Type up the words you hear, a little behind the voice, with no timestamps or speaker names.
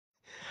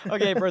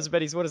Okay, bros and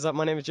betties, what is up?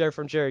 My name is Jared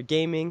from Jarid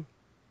Gaming,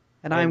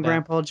 And I'm and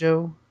Grandpa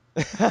Joe.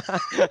 You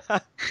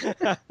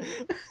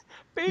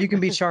beep. can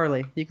be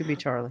Charlie. You can be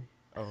Charlie.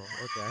 Oh,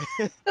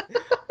 okay.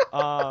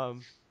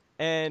 Um,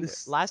 and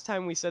This last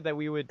time we said that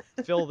we would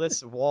fill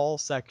this wall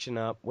section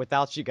up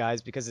without you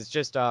guys because it's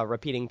just a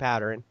repeating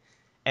pattern,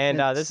 and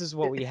this it's is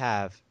what it, we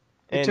have.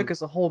 it took And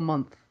us a whole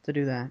month to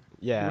do that.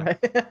 yeah.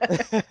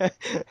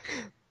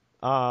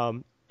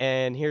 Right?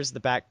 And here's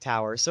the back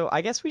tower. So I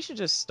guess we should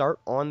just start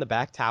on the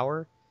back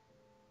tower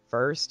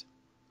first.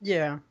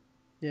 Yeah.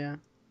 Yeah.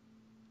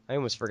 I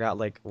almost forgot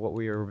like what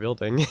we were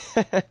building.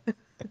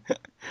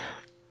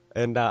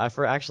 And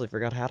actually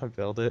forgot how to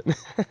build it.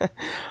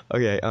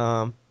 Okay,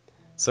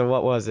 so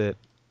what was it?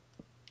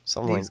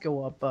 Something like, These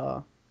go up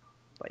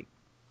like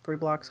 3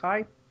 blocks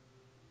high,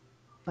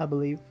 I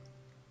believe.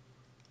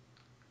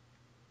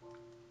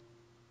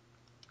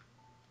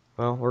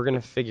 well, we're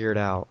gonna figure it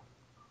out.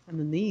 And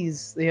then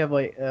these they have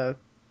like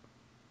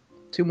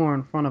two more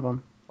in front of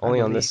them, I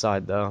Only on this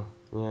believe. side though.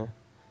 Yeah.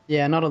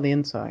 Yeah, not on the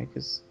inside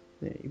because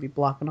you'd be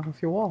blocking off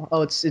your wall.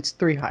 Oh, it's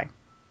 3 high.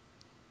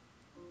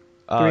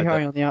 Three That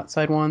high on the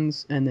outside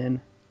ones, and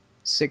then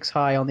 6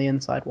 high on the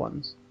inside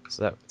ones.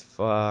 so that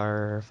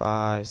 4,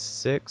 5,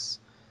 6.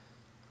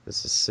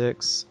 This is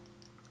 6.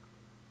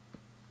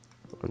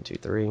 1, 2,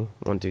 3.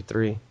 1, 2,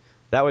 3.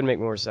 That would make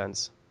more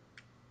sense.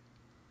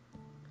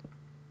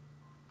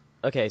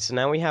 Okay, so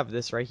now we have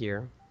this right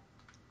here,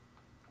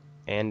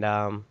 and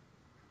On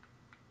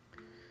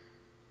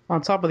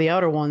top of the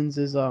outer ones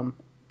is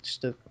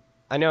just a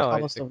I know it's a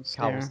cobblestone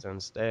stair. cobblestone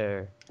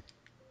stair.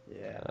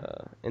 Yeah.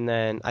 And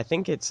then I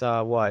think it's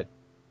what?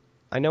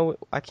 I know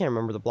I can't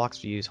remember the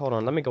blocks we use. Hold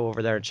on, let me go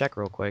over there and check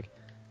real quick.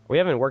 We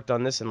haven't worked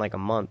on this in like a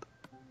month.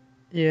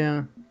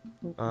 Yeah.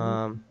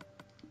 Um,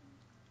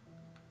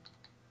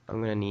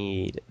 I'm gonna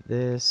need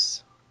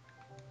this,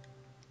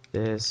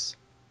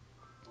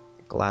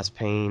 glass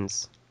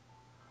panes.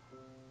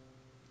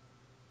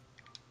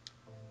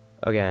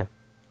 Okay.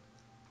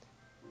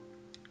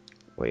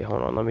 Wait,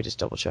 hold on. Let me just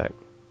double check.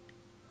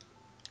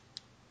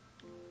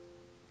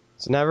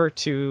 It's never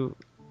too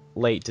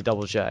late to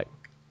double check.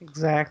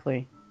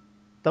 Exactly.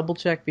 Double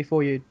check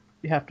before you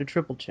have to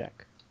triple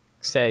check.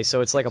 Say,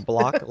 so it's like a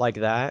block like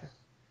that,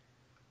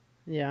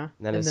 Yeah. and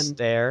then a And then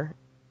stair,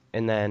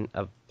 and then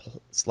a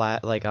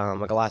slat like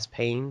a glass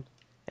pane,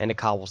 and a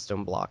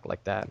cobblestone block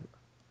like that.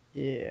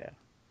 yeah.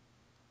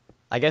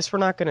 I guess we're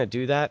not gonna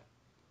do that.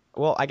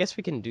 Well, I guess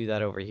we can do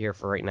that over here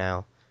for right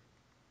now.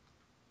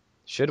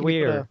 Should Can you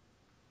we, put or a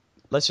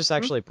let's just hmm?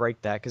 actually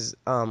break that? Cause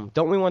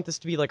don't we want this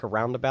to be like a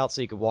roundabout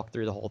so you could walk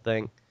through the whole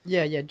thing?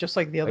 Yeah, yeah, just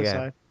like the other Okay,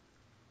 side.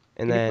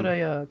 and then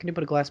Can you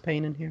put a glass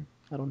pane in here?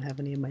 I don't have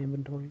any in my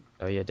inventory.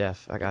 oh yeah,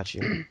 def, I got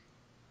you.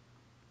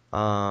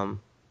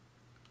 Um,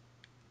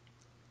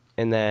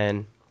 and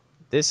then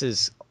this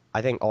is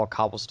I think all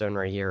cobblestone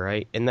right here,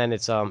 right? And then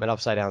it's an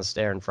upside down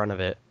stair in front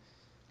of it,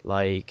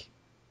 like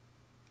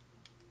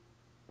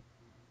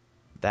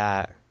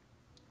that.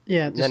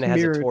 Yeah, And then just it has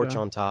a mirrored. torch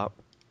on top.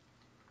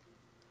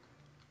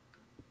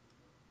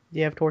 Do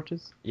you have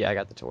torches? Yeah, I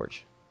got the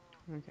torch.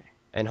 Okay.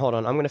 And hold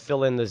on, I'm gonna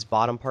fill in this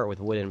bottom part with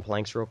wooden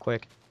planks real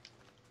quick.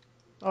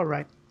 All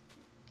right.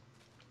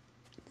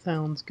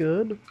 Sounds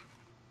good.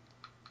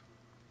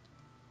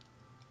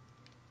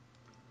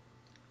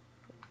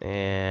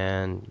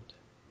 And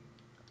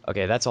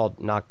okay, that's all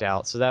knocked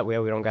out, so that way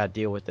we don't gotta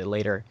deal with it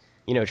later.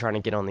 You know, trying to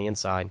get on the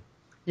inside.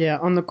 Yeah,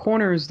 on the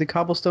corners, the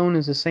cobblestone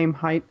is the same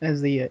height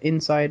as the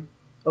inside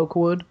oak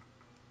wood,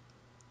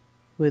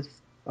 with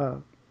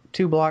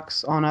 2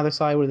 blocks on either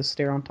side with a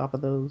stair on top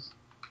of those.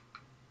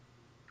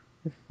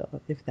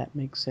 If that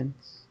makes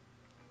sense.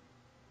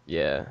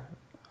 Yeah.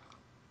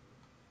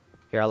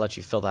 Here, I'll let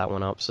you fill that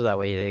one up, so that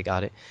way they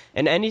got it.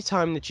 And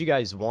anytime that you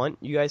guys want,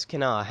 you guys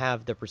can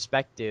have the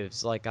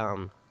perspectives. Like,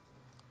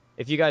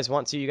 if you guys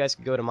want to, you guys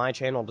can go to my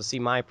channel to see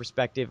my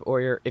perspective,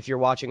 or if you're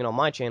watching it on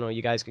my channel,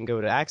 you guys can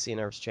go to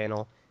Axianerve's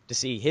channel to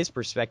see his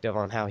perspective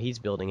on how he's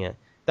building it.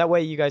 That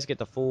way, you guys get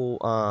the full,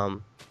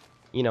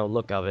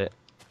 look of it.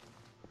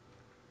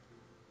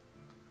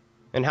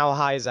 And how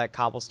high is that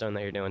cobblestone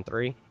that you're doing?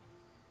 3?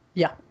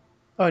 Yeah.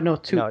 Oh no,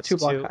 two No, it's two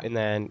block 2, high, and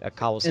then a and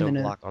cobblestone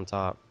then block on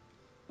top.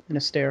 a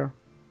stair.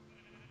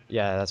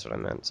 Yeah, that's what I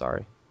meant.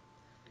 Sorry. It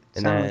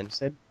And sounded like you then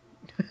said.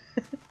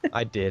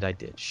 I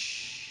did.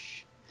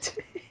 Shh.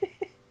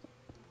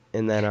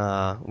 And then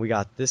we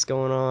got this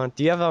going on.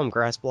 Do you have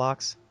grass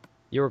blocks?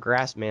 You were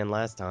grass man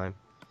last time.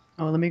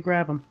 Oh, let me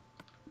grab them.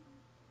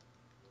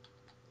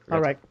 We All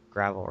got the right.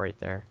 gravel right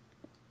there.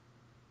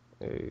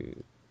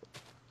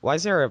 Why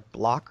is there a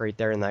block right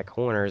there in that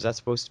corner? Is that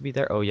supposed to be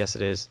there? Oh, yes,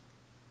 it is.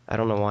 I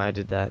don't know why I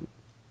did that.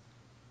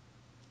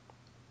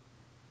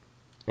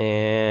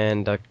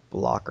 And a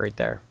block right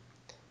there.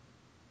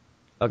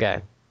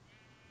 Okay.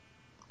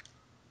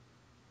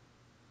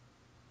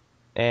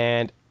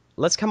 And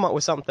let's come up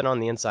with something on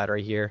the inside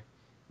right here.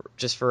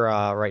 Just for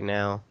right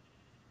now.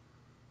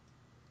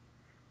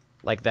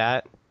 Like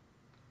that.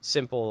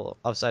 Simple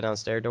upside down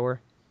stair door.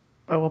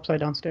 Oh, upside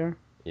down stair.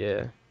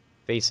 Yeah.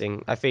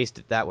 I faced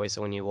it that way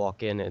so when you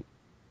walk in, it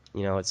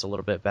You know, it's a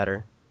little bit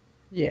better.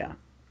 Yeah.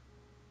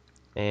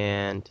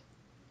 And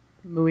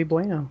Muy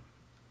bueno.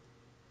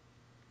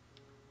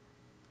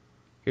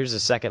 here's the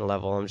second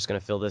level. I'm just gonna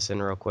fill this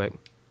in real quick.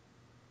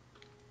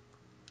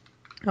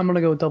 I'm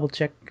gonna go double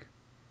check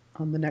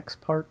on the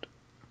next part.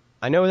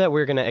 I know that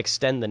we're gonna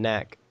extend the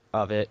neck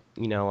of it,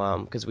 you know,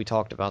 because we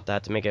talked about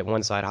that to make it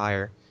one side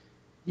higher.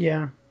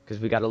 Yeah. Because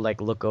we gotta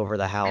like look over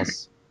the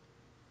house.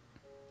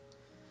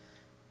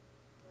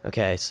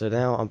 Okay, so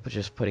now I'm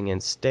just putting in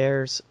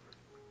stairs.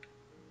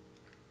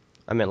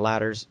 I meant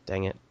ladders.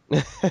 Dang it.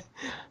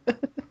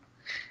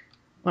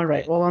 All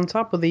right. Yeah, Well, on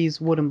top of these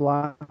wooden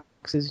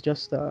blocks is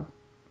just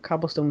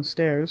cobblestone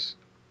stairs,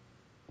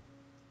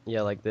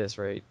 yeah, like this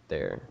right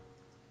there.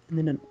 and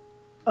then an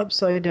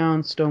upside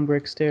down stone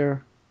brick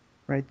stair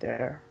right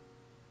there.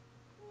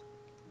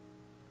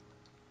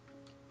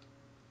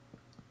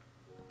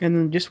 And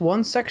then just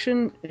one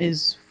section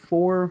is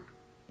 4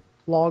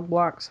 log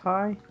blocks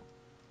high.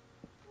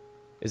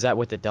 Is that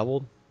with it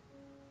doubled?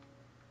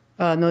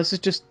 No, this is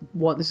just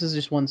one. This is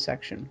just one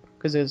section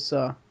because it's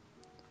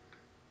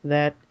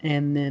that,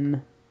 and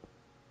then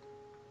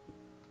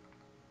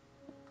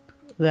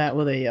that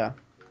with a Glass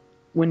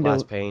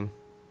window. pane.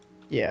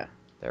 Yeah.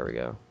 There we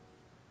go.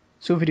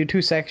 So if you do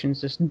 2 sections,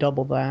 just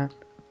double that.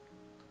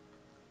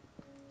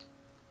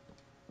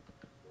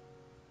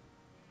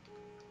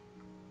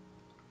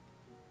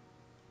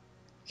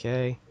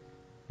 Okay.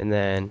 And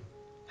then,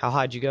 how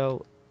high'd you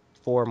go?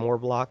 4 more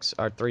blocks?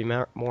 Or 3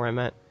 more, I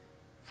meant?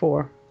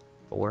 4.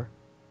 4?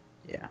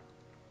 Yeah.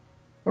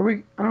 Or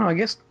we? I don't know. I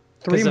guess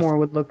three Because if, more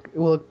will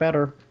look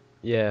better.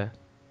 yeah.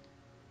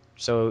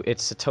 So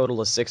it's a total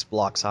of 6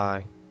 blocks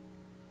high.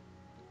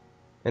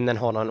 And then,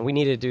 hold on. We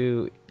need to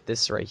do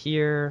this right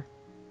here.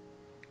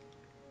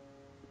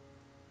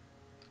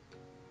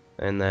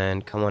 And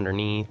then come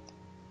underneath.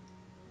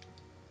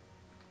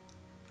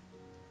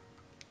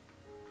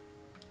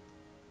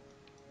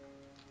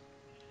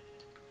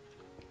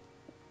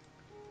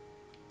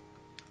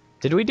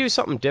 Did we do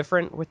something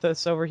different with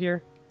this over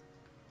here?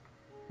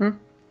 Hmm?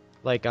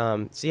 Like,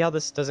 see how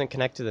this doesn't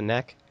connect to the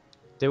neck?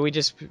 Did we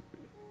just...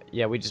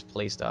 Yeah, we just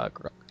placed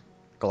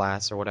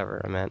glass or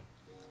whatever I meant.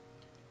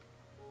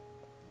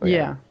 Oh,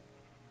 yeah.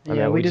 Yeah. I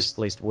Yeah. meant We we just just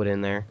placed wood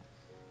in there.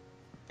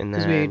 And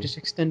because we then... just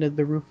extended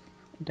the roof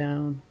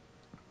down.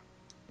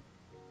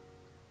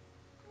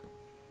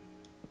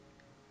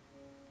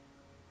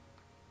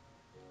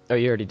 Oh,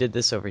 you already did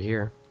this over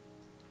here.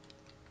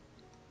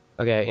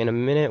 Okay, in a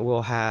minute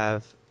we'll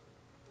have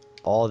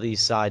all these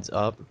sides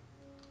up.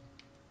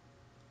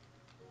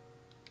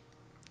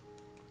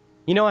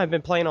 You know, I've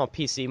been playing on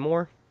PC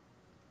more.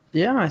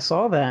 Yeah, I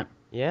saw that.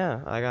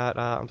 Yeah,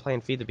 I'm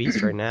playing Feed the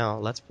Beast right now.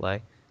 Let's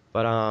play.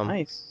 But,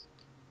 Nice.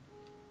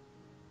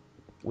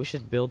 we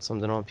should build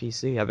something on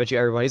PC. I bet you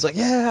everybody's like,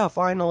 yeah,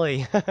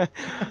 finally. all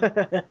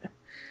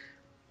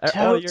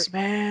your Totes,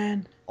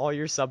 man. all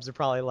your subs are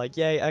probably like,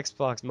 yay,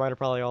 Xbox. Mine are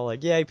probably all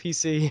like, yay,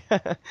 PC.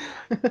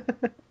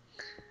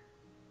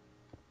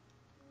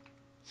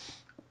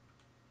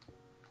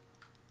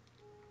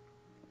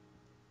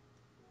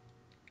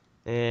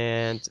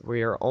 And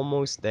we are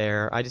almost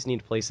there. I just need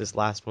to place this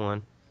last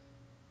one.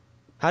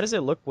 How does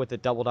it look with the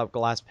doubled up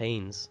glass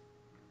panes?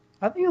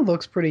 I think it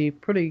looks pretty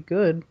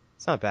good.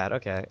 It's not bad.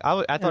 Okay.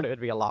 I Yeah. thought it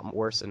would be a lot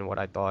worse than what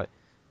I thought,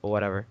 but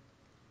whatever.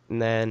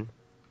 And then,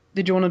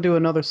 Did you want to do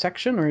another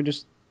section or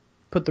just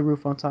put the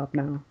roof on top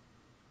now?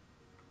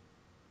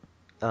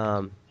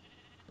 um,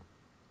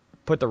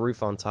 put the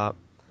roof on top.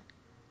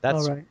 All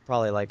That's right.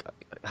 probably like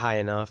high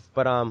enough.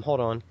 But hold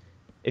on.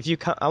 If you,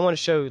 I want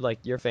to show like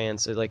your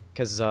fans, so, like,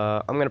 cause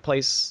I'm gonna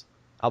place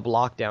a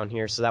block down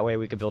here, so that way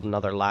we could build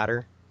another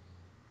ladder.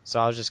 So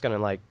I was just gonna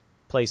like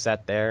place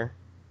that there,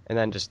 and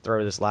then just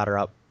throw this ladder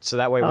up, so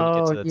that way we can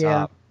get to Oh the yeah,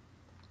 top.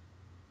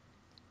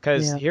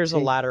 Cause yeah. I here's a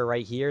see. ladder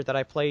right here that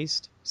I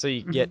placed, so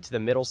you can get Hmm. to the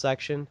middle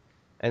section,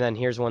 and then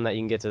here's one that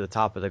you can get to the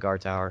top of the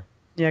guard tower.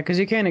 Yeah, because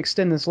you can't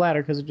extend this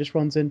ladder because it just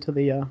runs into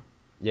Yeah,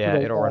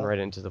 the it'll run wall. right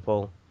into the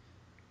pole.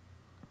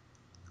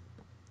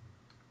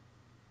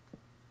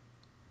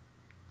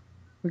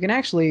 We can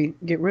actually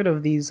get rid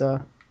of these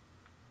other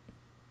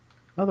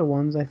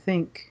ones, I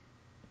think.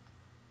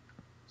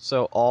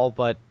 So all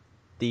but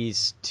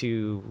these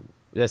two,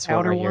 this one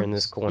Outer right here in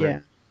this ones. corner. Yeah,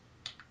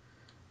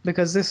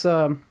 because this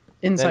Then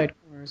inside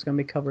corner is gonna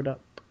be covered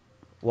up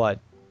what?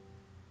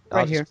 I'll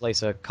right just here.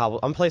 place a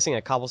I'm placing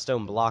a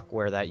cobblestone block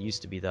where that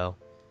used to be though.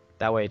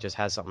 That way it just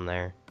has something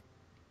there.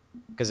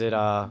 Because it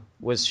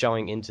was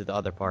showing into the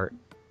other part.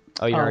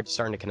 Oh, you're Oh, already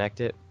starting to connect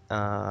it.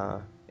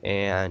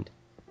 And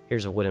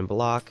here's a wooden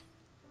block.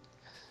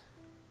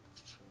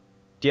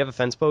 Do you have a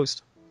fence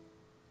post?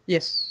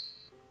 yes.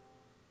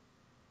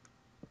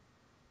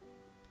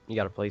 You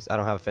got a place. I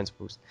don't have a fence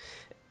post.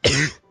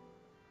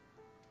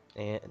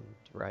 And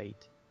right.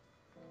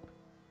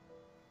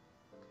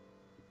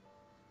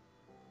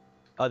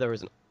 Oh, there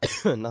was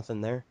nothing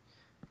there.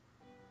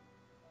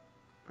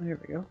 There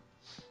we go. Oh,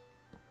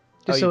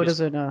 Just you so it just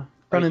doesn't oh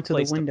run you into the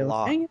placed a window.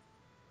 block. Dang it.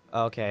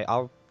 Okay,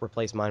 I'll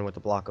replace mine with the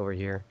block over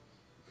here.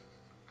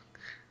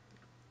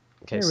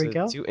 Okay, There we so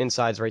go. 2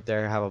 insides right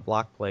there have a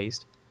block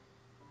placed.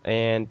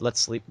 And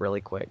let's sleep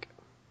really quick.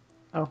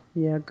 Oh,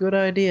 yeah, good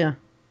idea.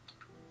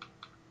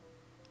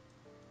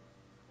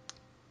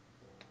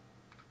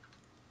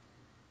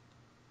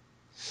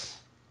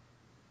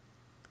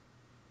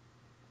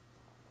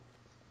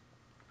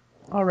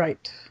 All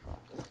right.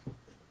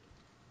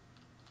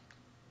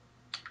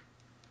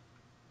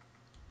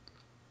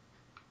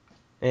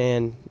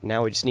 And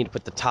now we just need to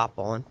put the top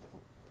on.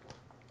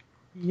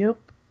 Yep.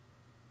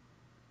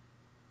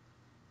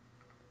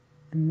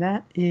 And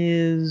that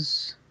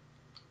is...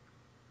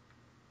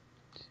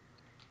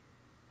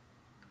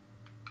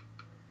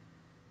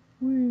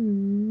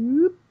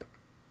 Whoop.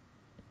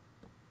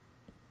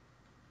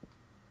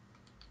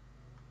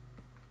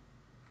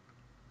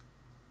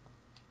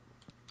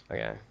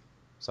 Okay. I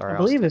Sorry, I was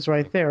believe taking it's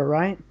right like, there,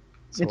 right?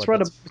 so It's what,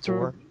 that's it's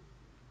 4?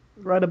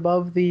 right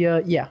above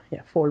the yeah,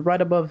 forward, right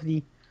above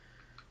the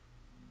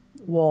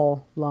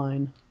wall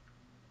line.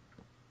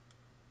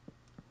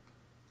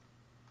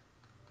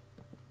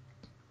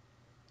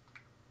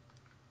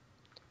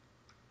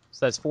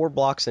 So that's 4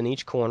 blocks in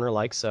each corner,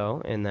 like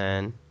so, and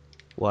then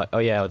what? Oh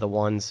yeah, the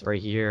ones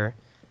right here,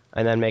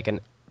 and then make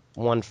an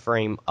 1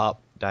 frame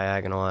up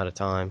diagonal at a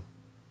time.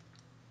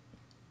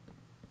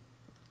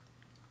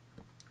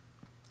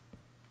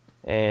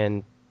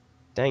 And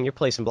dang, you're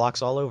placing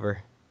blocks all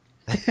over.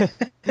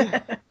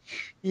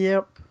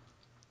 Yep.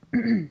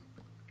 And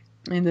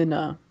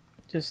then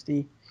just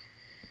the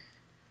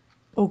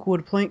oak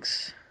wood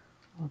planks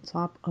on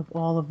top of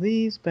all of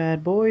these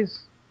bad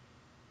boys.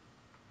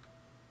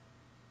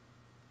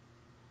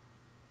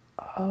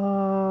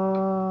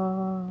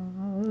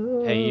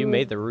 Hey, you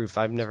made the roof.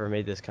 I've never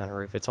made this kind of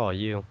roof. It's all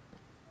you.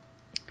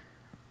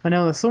 I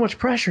know there's so much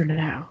pressure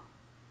now.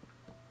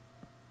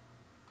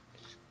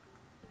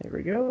 There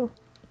we go.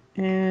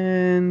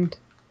 And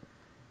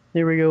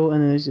there we go.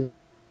 And there's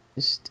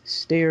just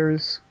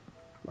stairs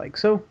like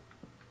so.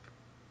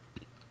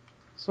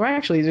 So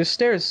actually, there's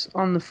stairs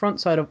on the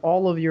front side of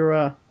all of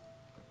your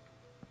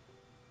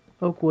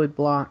oak wood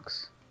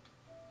blocks.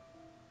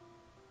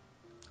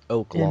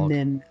 Oak And log.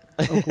 then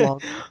oak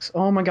logs.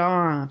 Oh my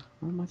god.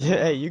 Oh my Yeah,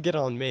 hey, god. you get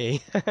on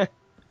me.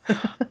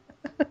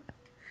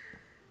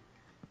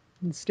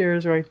 And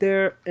stairs right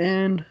there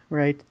and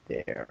right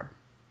there.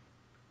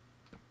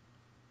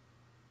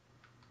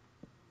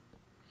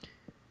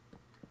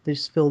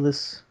 Just fill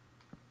this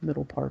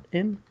middle part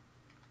in.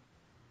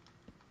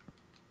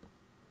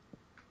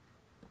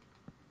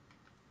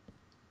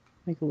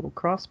 Make a little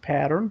cross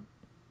pattern.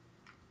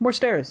 More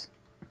stairs.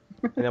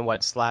 And then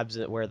what, slabs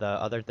it where the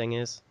other thing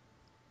is?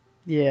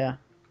 Yeah.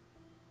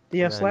 Do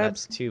you And have then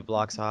that's slabs? 2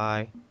 blocks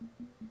high.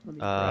 Let me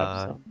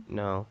grab some.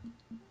 No.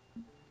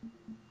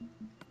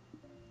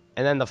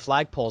 And then the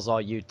flagpole's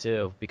all you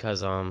too,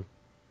 because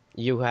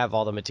you have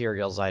all the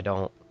materials I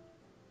don't.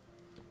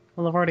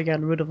 Well, I've already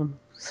gotten rid of them.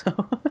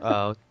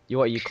 So.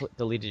 You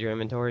deleted your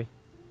inventory?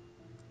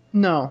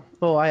 No.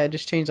 Oh, I had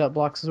just changed out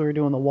blocks as we were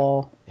doing the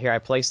wall. Here, I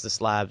placed the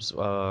slabs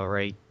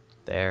right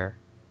there.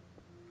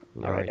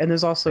 You know, All right. right, And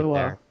there's right also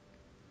there.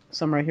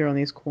 some right here on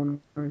these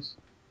corners.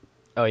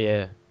 Oh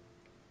yeah.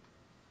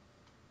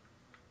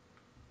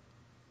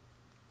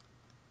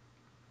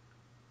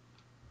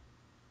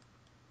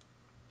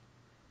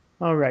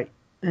 All right.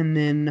 And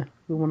then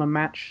we want to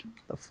match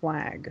the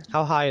flag.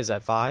 How high is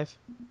that? 5?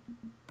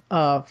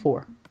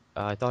 4.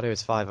 I thought it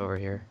was 5 over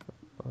here.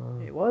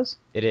 It was?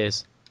 It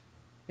is.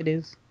 It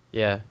is.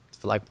 Yeah,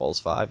 flagpole's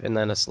 5, and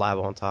then a slab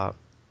on top.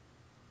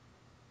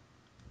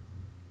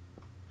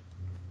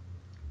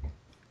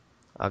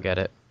 I'll get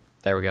it.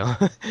 There we go.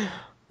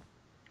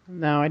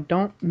 Now, I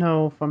don't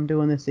know if I'm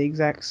doing this the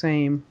exact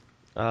same.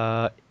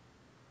 uh,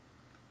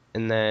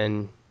 and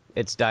then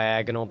it's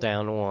diagonal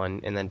down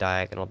 1, and then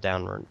diagonal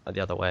down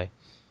the other way.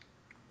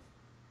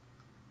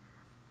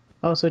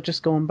 Oh, so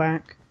just going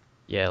back.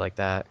 Yeah, like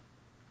that.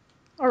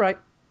 All right.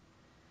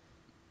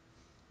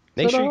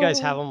 Make sure you guys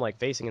Ta-da! have them like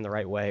facing in the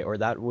right way, or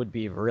that would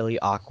be really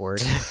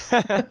awkward.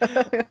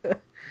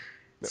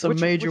 Some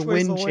major which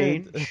way's the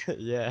wind wind? change.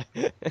 Yeah.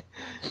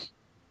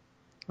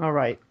 All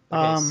right.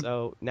 Okay,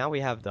 so now we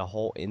have the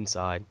whole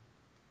inside.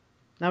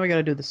 Now we got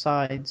to do the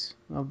sides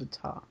of the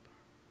top.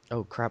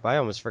 Oh crap, I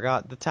almost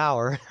forgot the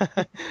tower.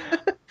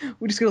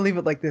 We're just gonna leave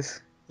it like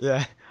this.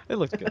 Yeah, it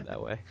looked good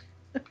that way.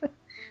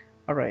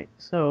 All right.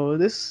 So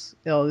this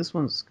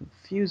one's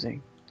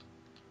confusing.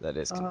 That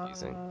is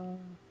confusing.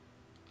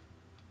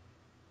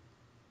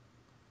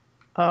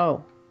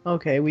 Oh,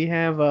 okay. We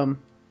have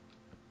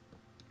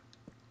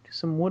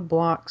some wood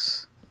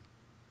blocks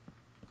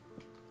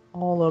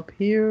all up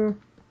here.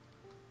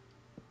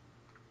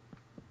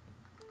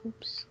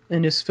 Oops.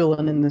 And just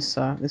filling in this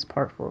this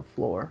part for a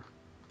floor.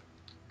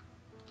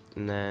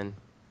 And then,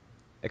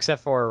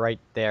 except for right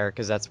there,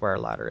 because that's where our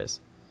ladder is.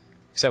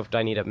 Except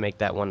I need to make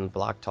that 1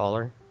 block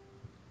taller.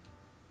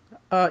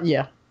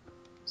 Yeah.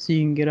 So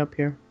you can get up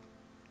here.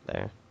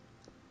 There.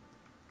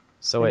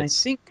 So And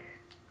it's...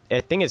 I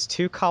think it's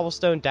 2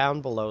 cobblestone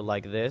down below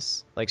like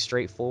this, like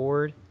straight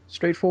forward.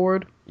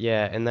 Straightforward.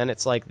 Yeah, and then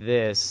it's like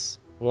this.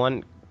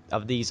 1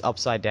 of these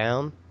upside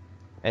down.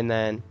 And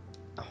then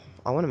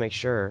I want to make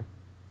sure.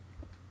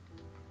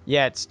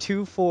 Yeah, it's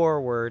 2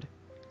 forward.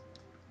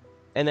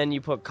 And then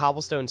you put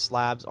cobblestone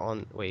slabs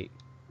on. Wait.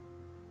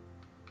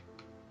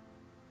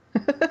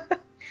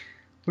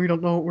 We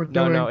don't know what we're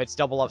No, no, doing. it's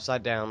double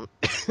upside down.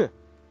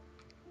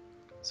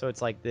 So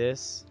it's like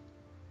this.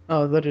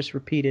 Oh, that just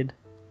repeated.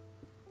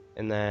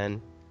 And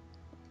then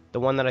the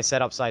one that I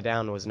set upside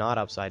down was not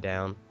upside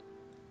down.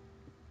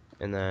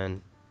 And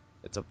then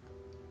it's a.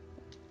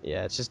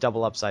 Yeah, it's just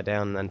double upside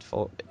down and then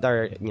full.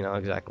 They're,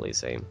 exactly the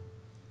same.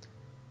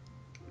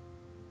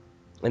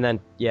 And then,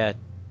 yeah,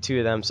 2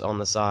 of them on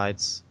the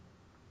sides.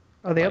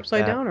 Are they Like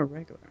upside that. down or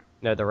regular?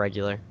 No, they're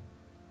regular.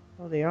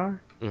 Oh, they are?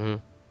 Mm-hmm.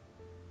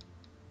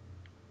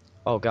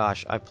 Oh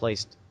gosh, I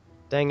placed.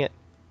 Dang it.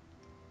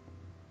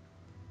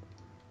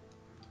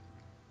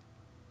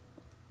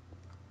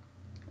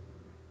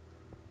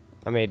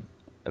 I made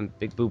a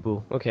big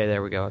boo-boo. Okay,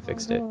 there we go. I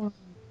fixed it. Oh,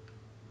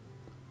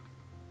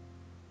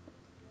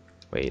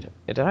 Wait,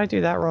 did I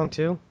do that wrong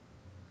too?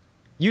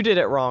 You did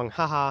it wrong.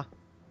 Haha.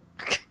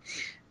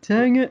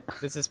 dang it.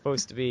 This is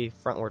supposed to be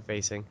frontward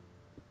facing.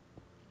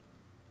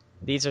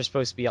 These are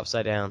supposed to be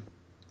upside down.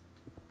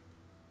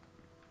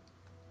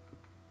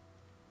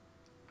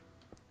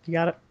 You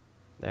got it?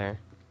 There.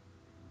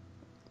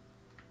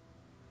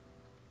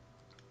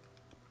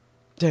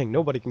 Dang,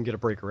 nobody can get a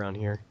break around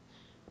here.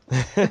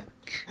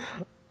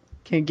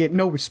 Can't get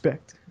no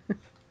respect.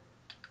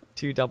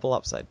 2 double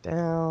upside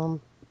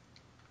down.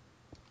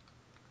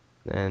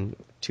 Then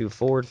 2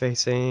 forward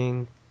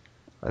facing.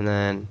 And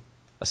then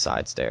a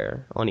side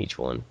stair on each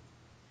one.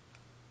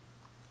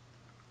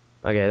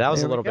 Okay, that was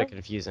a There we little go. bit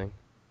confusing.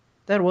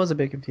 That was a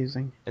bit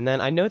confusing. And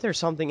then I know there's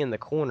something in the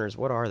corners.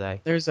 What are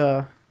they? There's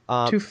Um,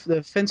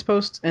 the fence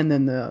posts and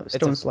then the it's a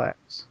stone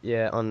slabs.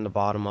 yeah, on the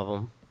bottom of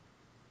them.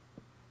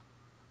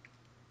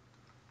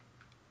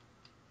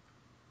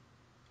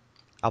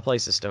 I'll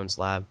place a stone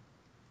slab.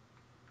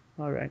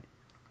 All right.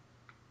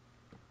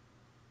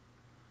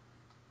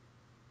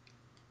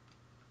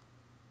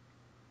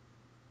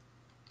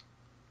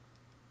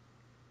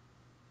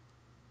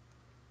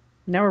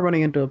 Now we're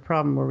running into a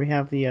problem where we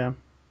have the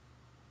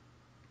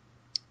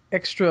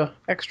extra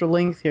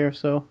length here.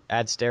 So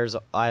Add stairs.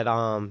 Add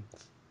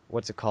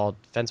what's it called?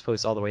 Fence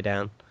posts all the way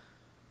down.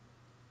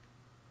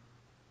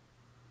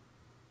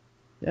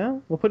 yeah,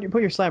 we'll put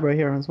your slab right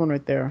here. There's one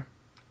right there.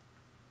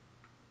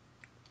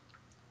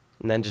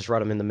 And then just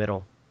run them in the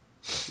middle.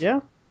 Yeah,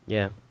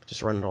 Yeah,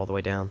 just run it all the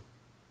way down.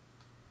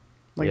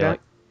 like yeah, that.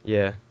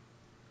 yeah.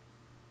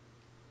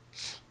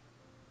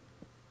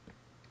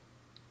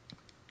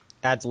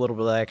 Adds a little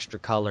bit of extra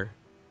color.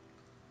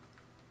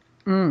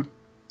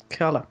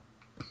 Color.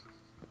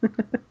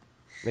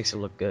 Makes it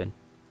look good.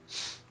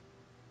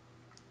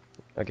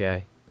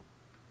 Okay.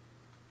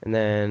 And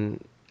then,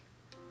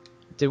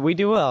 did we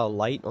do a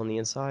light on the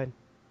inside?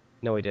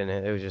 No, we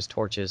didn't. It was just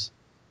torches.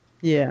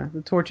 Yeah,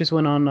 the torches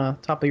went on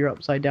top of your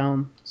upside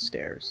down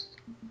stairs.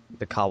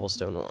 The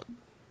cobblestone one.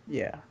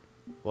 Yeah.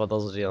 Well,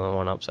 those are the only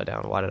one upside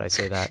down. Why did I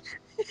say that?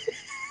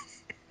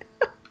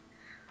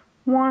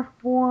 Wah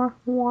wah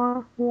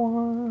wah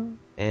wah.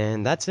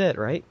 And that's it,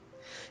 right?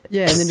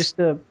 Yeah, and then just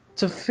to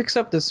fix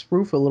up this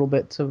roof a little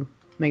bit to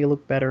make it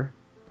look better,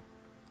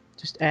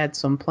 just add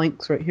some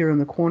planks right here in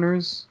the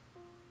corners.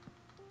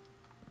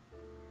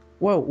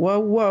 Whoa, whoa,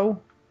 whoa,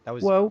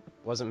 That whoa.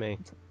 wasn't me.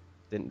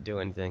 Didn't do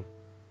anything.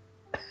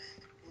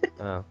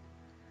 Oh.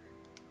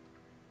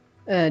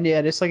 And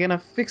yeah, just like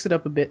gonna fix it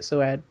up a bit.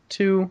 So add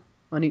 2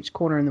 on each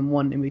corner and then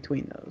 1 in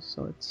between those.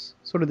 So it's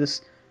sort of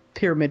this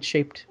pyramid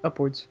shaped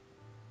upwards.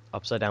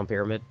 Upside down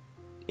pyramid.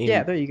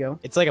 Yeah, there you go.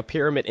 It's like a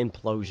pyramid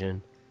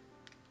implosion.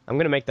 I'm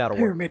gonna make that a word.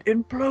 Pyramid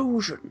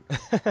implosion.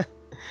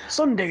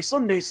 Sunday,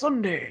 Sunday,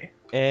 Sunday.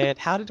 And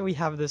how did we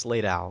have this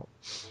laid out?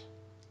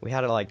 We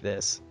had it like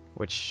this,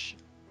 which,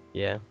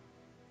 yeah,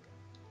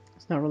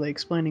 It's not really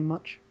explaining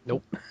much.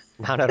 nope,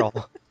 not at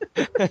all.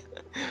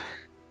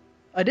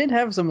 I did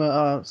have some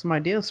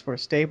ideas for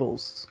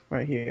stables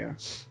right here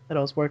that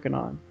I was working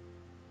on.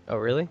 Oh,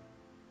 really?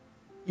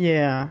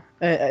 Yeah,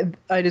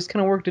 I just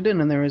kind of worked it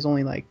in, and there was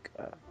only like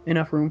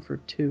enough room for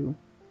 2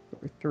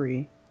 or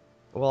 3.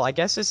 Well, I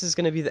guess this is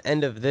gonna be the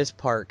end of this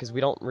part because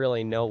we don't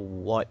really know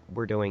what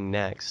we're doing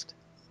next.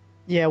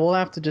 Yeah, we'll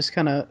have to just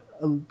kind of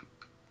you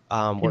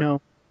Work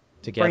know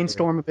together.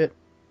 brainstorm a bit.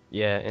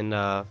 Yeah,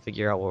 and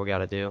figure out what we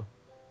gotta do.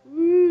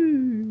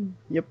 Woo!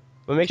 Yep.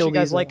 But make Kill sure you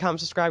guys these, like, comment,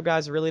 subscribe,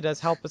 guys. It really does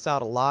help us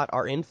out a lot.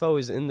 Our info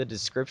is in the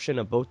description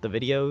of both the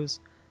videos.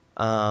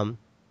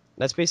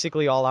 That's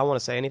basically all I want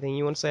to say. Anything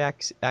you want to say,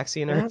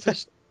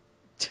 Axianerve?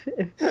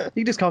 You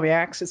can just call me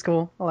Axe. It's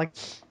cool. I like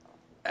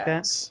that.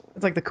 Axe.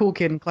 It's like the cool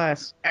kid in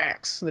class,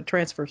 Axe, the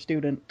transfer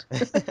student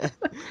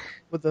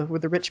with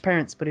the rich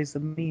parents, but he's the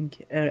mean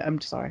kid. I'm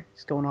sorry,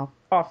 he's going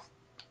off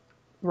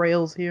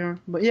rails here.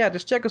 But yeah,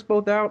 just check us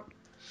both out.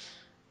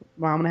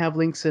 Well, I'm gonna have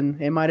links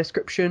in my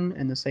description,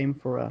 and the same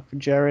for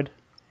Jared.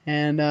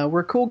 And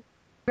we're cool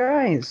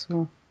guys.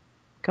 Well,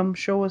 come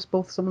show us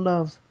both some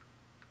love.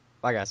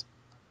 Bye, guys.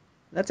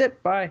 That's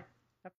it. Bye.